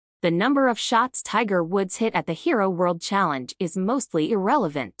The number of shots Tiger Woods hit at the Hero World Challenge is mostly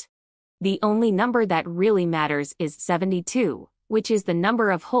irrelevant. The only number that really matters is 72, which is the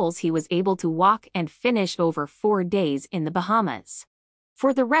number of holes he was able to walk and finish over 4 days in the Bahamas.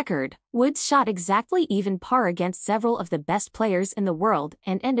 For the record, Woods shot exactly even par against several of the best players in the world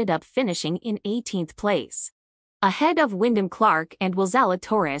and ended up finishing in 18th place. Ahead of Wyndham Clark and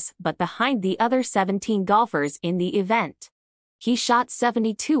Zalatoris, but behind the other 17 golfers in the event. He shot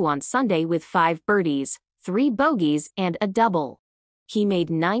 72 on Sunday with 5 birdies, 3 bogeys and a double. He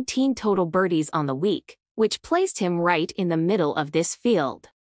made 19 total birdies on the week, which placed him right in the middle of this field.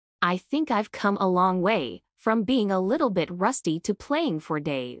 I think I've come a long way, from being a little bit rusty to playing for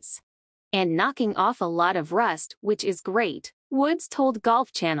days. And knocking off a lot of rust, which is great, Woods told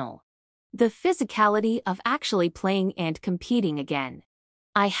Golf Channel. The physicality of actually playing and competing again.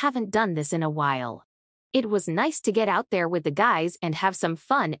 I haven't done this in a while. It was nice to get out there with the guys and have some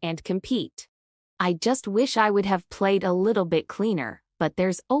fun and compete. I just wish I would have played a little bit cleaner, but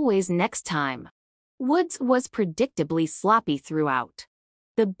there's always next time. Woods was predictably sloppy throughout.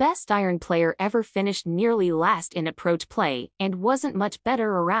 The best iron player ever finished nearly last in approach play and wasn't much better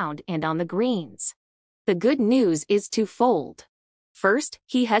around and on the greens. The good news is twofold. First,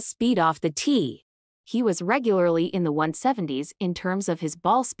 he has speed off the tee. He was regularly in the 170s in terms of his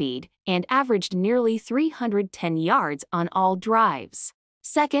ball speed and averaged nearly 310 yards on all drives.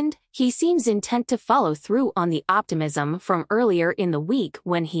 Second, he seems intent to follow through on the optimism from earlier in the week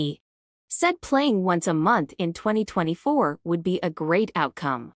when he said playing once a month in 2024 would be a great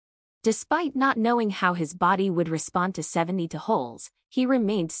outcome. Despite not knowing how his body would respond to 72 holes, he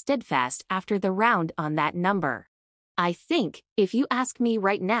remained steadfast after the round on that number. I think, if you ask me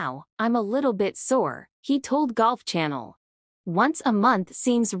right now, I'm a little bit sore, he told Golf Channel. Once a month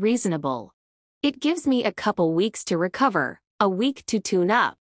seems reasonable. It gives me a couple weeks to recover, a week to tune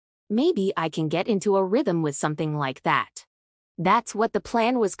up. Maybe I can get into a rhythm with something like that. That's what the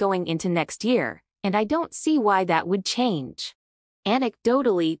plan was going into next year, and I don't see why that would change.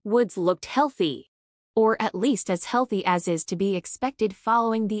 Anecdotally, Woods looked healthy. Or at least as healthy as is to be expected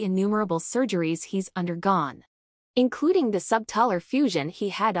following the innumerable surgeries he's undergone, including the subtalar fusion he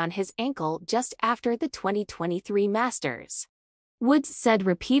had on his ankle just after the 2023 Masters. Woods said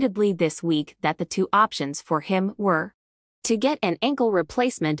repeatedly this week that the two options for him were to get an ankle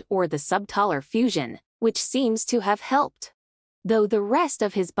replacement or the subtalar fusion, which seems to have helped. Though the rest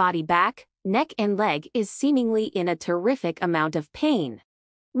of his body, back, neck and leg, is seemingly in a terrific amount of pain.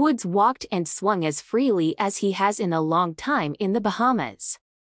 Woods walked and swung as freely as he has in a long time in the Bahamas.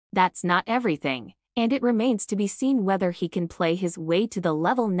 That's not everything, and it remains to be seen whether he can play his way to the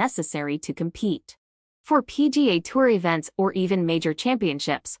level necessary to compete for PGA Tour events or even major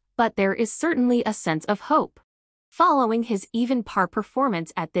championships, but there is certainly a sense of hope following his even par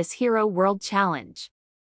performance at this Hero World Challenge.